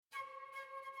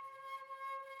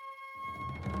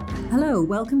Hello,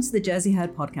 welcome to the Jersey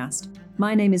Heard podcast.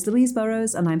 My name is Louise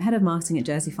Burrows and I'm Head of Marketing at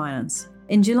Jersey Finance.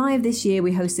 In July of this year,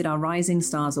 we hosted our Rising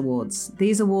Stars Awards.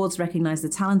 These awards recognise the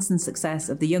talents and success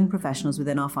of the young professionals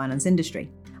within our finance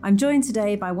industry. I'm joined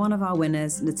today by one of our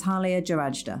winners, Natalia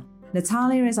Jurajda.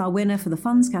 Natalia is our winner for the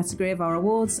funds category of our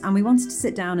awards, and we wanted to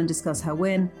sit down and discuss her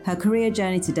win, her career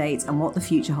journey to date, and what the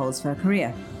future holds for her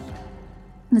career.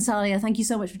 Natalia, thank you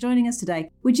so much for joining us today.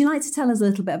 Would you like to tell us a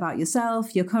little bit about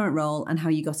yourself, your current role, and how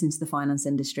you got into the finance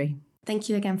industry? Thank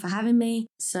you again for having me.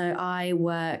 So I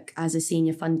work as a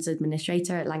senior funds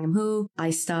administrator at Langham Hall. I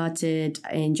started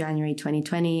in January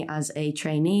 2020 as a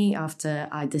trainee after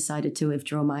I decided to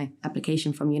withdraw my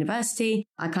application from university.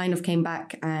 I kind of came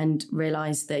back and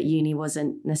realized that uni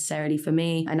wasn't necessarily for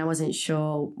me and I wasn't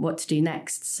sure what to do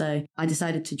next. So I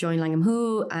decided to join Langham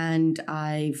Hall, and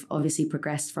I've obviously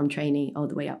progressed from trainee all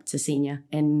the way up to senior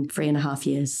in 3.5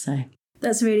 years. So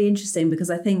that's really interesting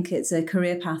because I think it's a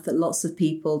career path that lots of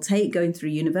people take going through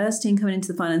university and coming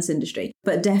into the finance industry.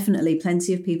 But definitely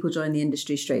plenty of people join the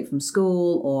industry straight from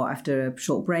school or after a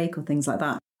short break or things like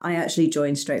that. I actually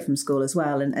joined straight from school as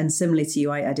well. And similarly to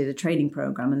you, I did a training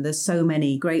program, and there's so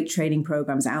many great training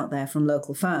programs out there from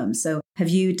local firms. So have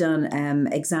you done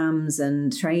exams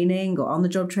and training or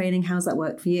on-the-job training? How's that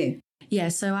worked for you? Yeah,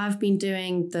 so I've been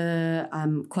doing the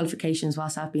qualifications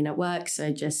whilst I've been at work,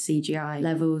 so just CGI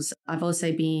levels. I've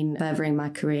also been furthering my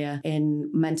career in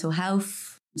mental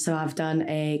health. So I've done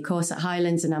a course at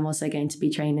Highlands, and I'm also going to be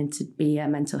training to be a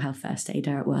mental health first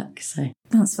aider at work. So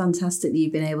that's fantastic that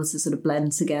you've been able to sort of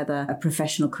blend together a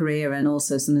professional career and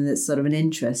also something that's sort of an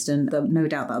interest. And no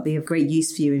doubt that'll be of great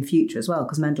use for you in future as well,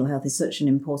 because mental health is such an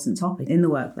important topic in the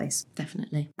workplace.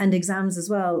 Definitely. And exams as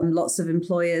well. And lots of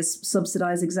employers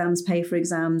subsidise exams, pay for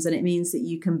exams, and it means that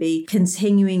you can be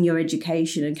continuing your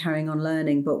education and carrying on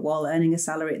learning, but while earning a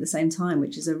salary at the same time,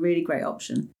 which is a really great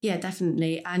option. Yeah,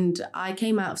 definitely. And I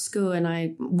came out of school and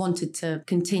I wanted to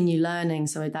continue learning.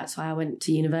 So that's why I went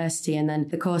to university. And then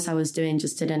the course I was doing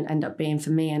just didn't end up being for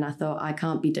me. And I thought I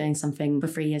can't be doing something for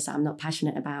 3 years that I'm not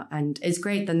passionate about. And it's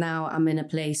great that now I'm in a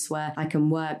place where I can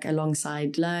work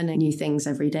alongside learning new things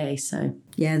every day. So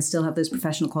yeah, and still have those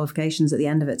professional qualifications at the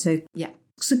end of it too. Yeah.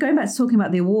 So going back to talking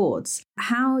about the awards,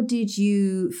 how did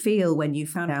you feel when you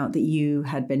found out that you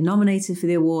had been nominated for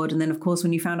the award? And then, of course,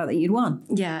 when you found out that you'd won?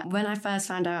 Yeah, when I first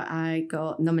found out I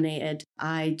got nominated,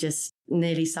 I just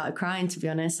nearly started crying, to be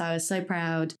honest. I was so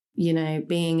proud. You know,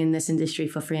 being in this industry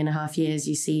for 3.5 years,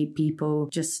 you see people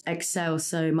just excel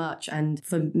so much. And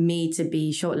for me to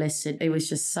be shortlisted, it was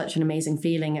just such an amazing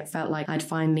feeling. It felt like I'd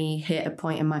finally hit a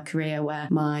point in my career where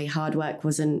my hard work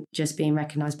wasn't just being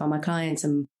recognised by my clients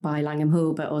and by Langham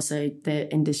Hall, but also the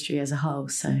industry as a whole.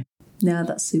 So no,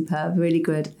 that's superb, really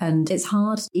good. And it's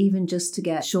hard even just to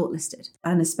get shortlisted.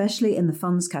 And especially in the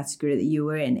funds category that you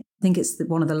were in, I think it's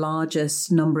one of the largest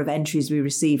number of entries we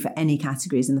receive for any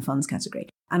categories in the funds category.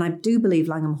 And I do believe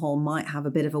Langham Hall might have a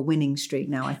bit of a winning streak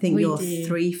now. I think you're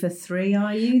 3 for 3,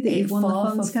 are you? That you've won the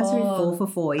funds category? 4 for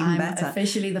 4, even better. I'm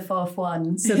officially the 4th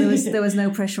one. So there was no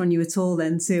pressure on you at all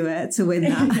then to win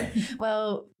that.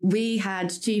 Well, we had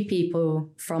 2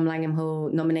 people from Langham Hall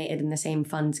nominated in the same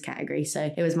funds category.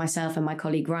 So it was myself and my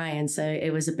colleague Ryan. So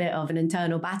it was a bit of an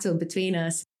internal battle between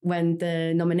us. When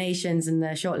the nominations and the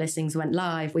shortlistings went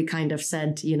live, we kind of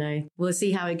said, you know, we'll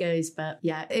see how it goes. But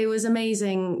yeah, it was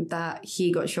amazing that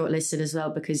he got shortlisted as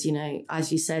well, because, you know,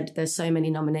 as you said, there's so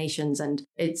many nominations and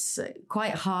it's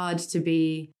quite hard to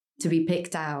be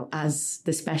picked out as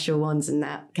the special ones in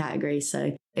that category.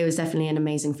 So it was definitely an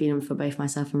amazing feeling for both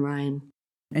myself and Ryan.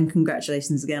 And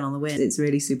congratulations again on the win. It's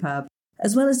really superb.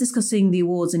 As well as discussing the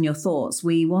awards and your thoughts,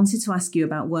 we wanted to ask you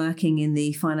about working in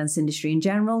the finance industry in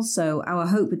general. So our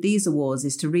hope with these awards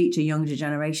is to reach a younger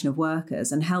generation of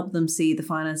workers and help them see the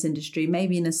finance industry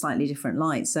maybe in a slightly different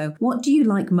light. So what do you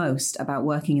like most about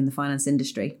working in the finance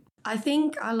industry? I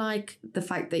think I like the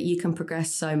fact that you can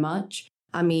progress so much.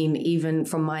 I mean, even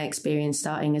from my experience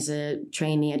starting as a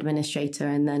trainee administrator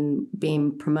and then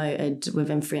being promoted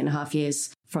within 3.5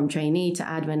 years from trainee to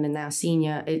admin and now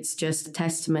senior, it's just a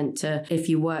testament to if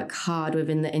you work hard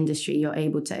within the industry, you're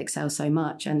able to excel so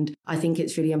much. And I think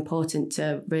it's really important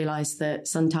to realise that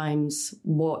sometimes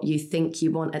what you think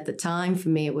you want at the time, for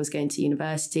me it was going to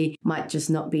university, might just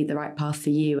not be the right path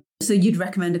for you. So you'd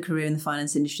recommend a career in the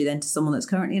finance industry then to someone that's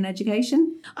currently in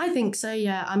education? I think so,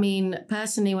 yeah. I mean,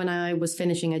 personally, when I was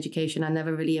finishing education, I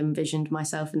never really envisioned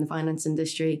myself in the finance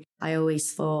industry. I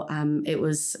always thought it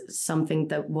was something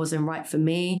that wasn't right for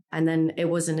me. And then it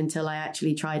wasn't until I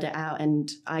actually tried it out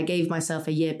and I gave myself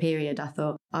a year period. I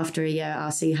thought after a year,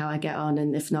 I'll see how I get on.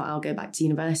 And if not, I'll go back to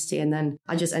university. And then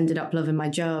I just ended up loving my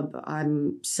job.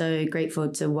 I'm so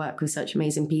grateful to work with such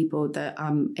amazing people that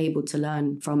I'm able to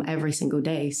learn from every single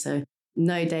day. So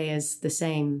no day is the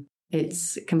same.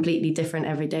 It's completely different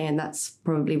every day. And that's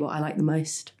probably what I like the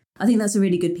most. I think that's a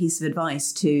really good piece of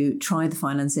advice, to try the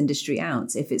finance industry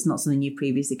out if it's not something you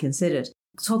previously considered.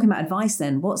 Talking about advice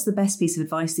then, what's the best piece of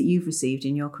advice that you've received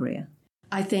in your career?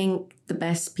 I think the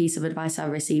best piece of advice I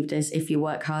received is if you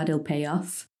work hard, it'll pay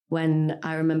off.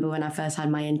 I remember when I first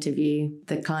had my interview,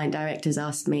 the client directors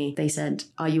asked me, they said,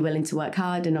 are you willing to work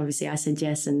hard? And obviously I said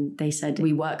yes. And they said,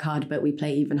 we work hard, but we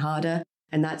play even harder.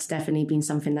 And that's definitely been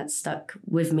something that's stuck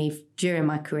with me during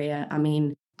my career. I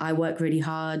mean, I work really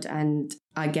hard and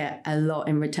I get a lot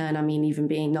in return. I mean, even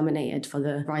being nominated for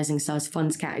the Rising Stars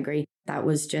Funds category, that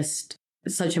was just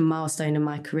such a milestone in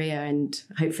my career, and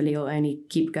hopefully it'll only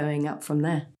keep going up from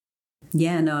there.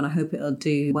 Yeah, no, and I hope it'll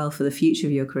do well for the future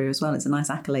of your career as well. It's a nice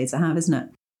accolade to have, isn't it?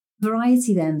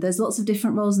 Variety then, there's lots of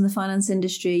different roles in the finance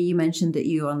industry. You mentioned that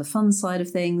you were on the fund side of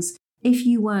things. If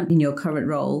you weren't in your current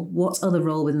role, what other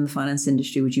role within the finance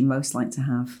industry would you most like to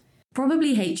have?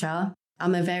 Probably HR.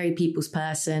 I'm a very people's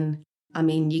person. I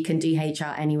mean, you can do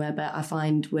HR anywhere, but I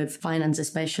find with finance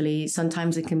especially,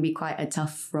 sometimes it can be quite a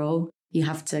tough role. You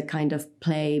have to kind of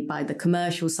play by the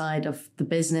commercial side of the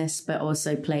business, but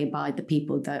also play by the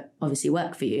people that obviously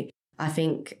work for you. I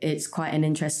think it's quite an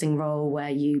interesting role where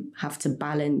you have to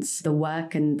balance the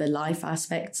work and the life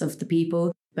aspects of the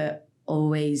people, but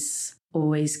always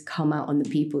come out on the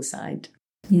people side.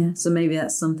 Yeah, so maybe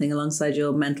that's something alongside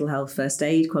your mental health first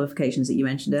aid qualifications that you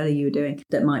mentioned earlier you were doing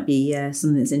that might be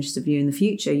something that's interested for you in the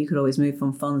future. You could always move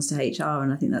from funds to HR,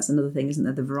 and I think that's another thing, isn't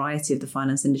there? The variety of the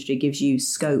finance industry gives you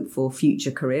scope for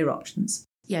future career options.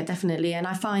 Yeah, definitely. And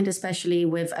I find especially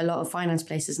with a lot of finance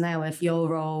places now, if your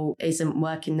role isn't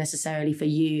working necessarily for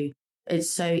you,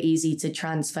 it's so easy to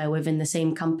transfer within the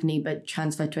same company, but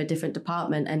transfer to a different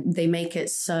department. And they make it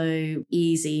so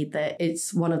easy that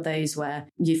it's one of those where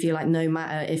you feel like no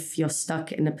matter if you're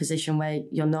stuck in a position where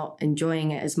you're not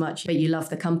enjoying it as much, but you love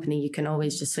the company, you can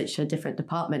always just switch to a different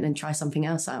department and try something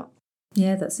else out.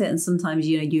 Yeah, that's it. And sometimes,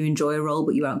 you enjoy a role,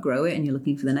 but you outgrow it and you're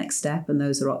looking for the next step, and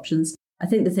those are options. I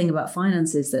think the thing about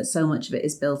finance is that so much of it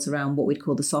is built around what we'd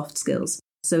call the soft skills.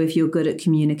 So if you're good at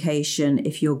communication,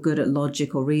 if you're good at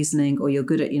logic or reasoning, or you're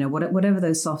good at, whatever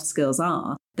those soft skills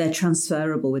are, they're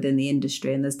transferable within the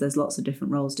industry. And there's lots of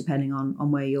different roles depending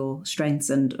on where your strengths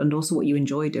and also what you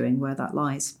enjoy doing, where that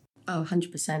lies. Oh,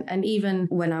 100%. And even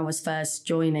when I was first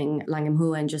joining Langham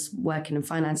Hall and just working in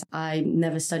finance, I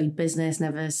never studied business,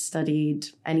 never studied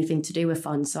anything to do with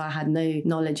funds. So I had no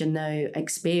knowledge and no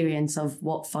experience of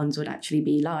what funds would actually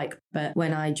be like. But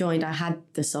when I joined, I had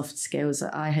the soft skills.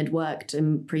 I had worked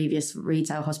in previous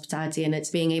retail hospitality, and it's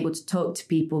being able to talk to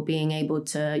people, being able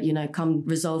to, come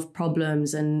resolve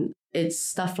problems, and it's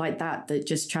stuff like that that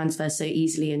just transfers so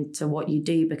easily into what you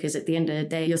do, because at the end of the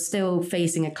day, you're still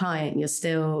facing a client, you're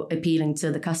still appealing to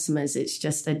the customers. It's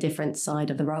just a different side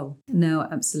of the role. No,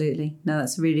 absolutely. No,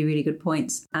 that's really, really good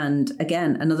points. And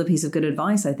again, another piece of good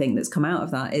advice I think that's come out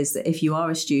of that is that if you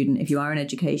are a student, if you are in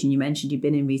education, you mentioned you've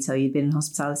been in retail, you've been in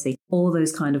hospitality, all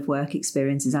those kind of work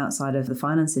experiences outside of the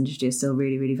finance industry are still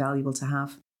really, really valuable to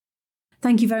have.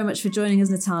 Thank you very much for joining us,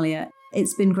 Natalia.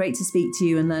 It's been great to speak to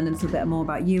you and learn a little bit more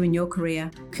about you and your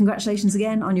career. Congratulations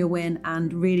again on your win,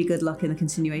 and really good luck in the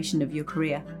continuation of your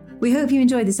career. We hope you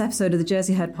enjoyed this episode of the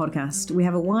Jersey Head podcast. We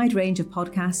have a wide range of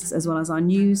podcasts, as well as our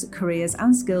news, careers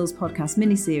and skills podcast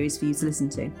mini-series for you to listen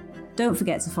to. Don't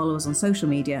forget to follow us on social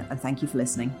media, and thank you for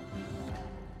listening.